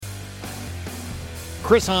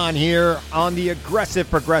Chris Hahn here on the Aggressive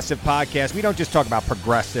Progressive Podcast. We don't just talk about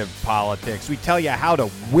progressive politics. We tell you how to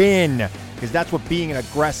win, because that's what being an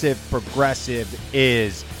aggressive progressive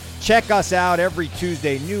is. Check us out every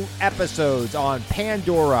Tuesday. New episodes on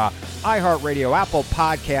Pandora, iHeartRadio, Apple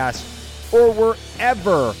Podcasts, or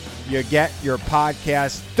wherever you get your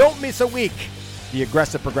podcasts. Don't miss a week. The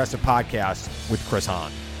Aggressive Progressive Podcast with Chris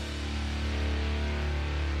Hahn.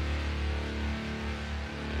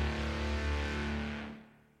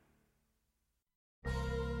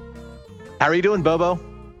 How are you doing, Bobo?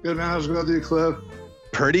 Good, man. How's it going with you, Cliff?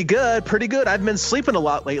 Pretty good, pretty good. I've been sleeping a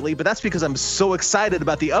lot lately, but that's because I'm so excited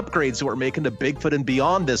about the upgrades that we're making to Bigfoot and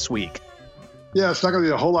Beyond this week. Yeah, it's not going to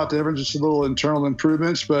be a whole lot different, just a little internal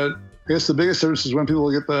improvements, but I guess the biggest difference is when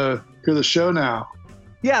people get to hear the show now.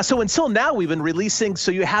 Yeah, so until now, we've been releasing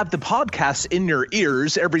so you have the podcast in your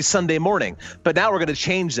ears every Sunday morning. But now we're going to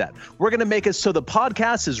change that. We're going to make it so the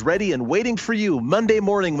podcast is ready and waiting for you Monday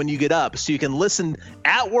morning when you get up, so you can listen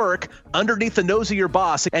at work underneath the nose of your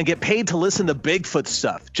boss and get paid to listen to Bigfoot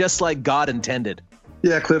stuff, just like God intended.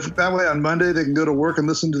 Yeah, Cliff, that way on Monday they can go to work and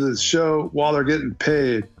listen to the show while they're getting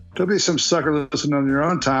paid. Don't be some sucker listening on your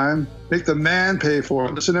own time. Make the man pay for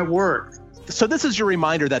it. Listen at work. So this is your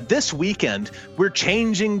reminder that this weekend, we're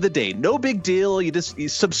changing the date. No big deal. You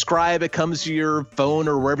subscribe. It comes to your phone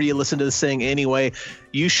or wherever you listen to this thing anyway.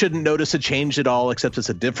 You shouldn't notice a change at all, except it's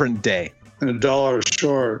a different day. And $1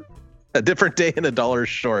 short. A different day and $1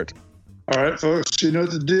 short. All right, folks, you know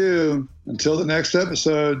what to do. Until the next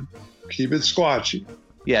episode, keep it squatchy.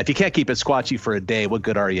 Yeah, if you can't keep it squatchy for a day, what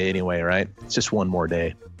good are you anyway, right? It's just one more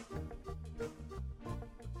day.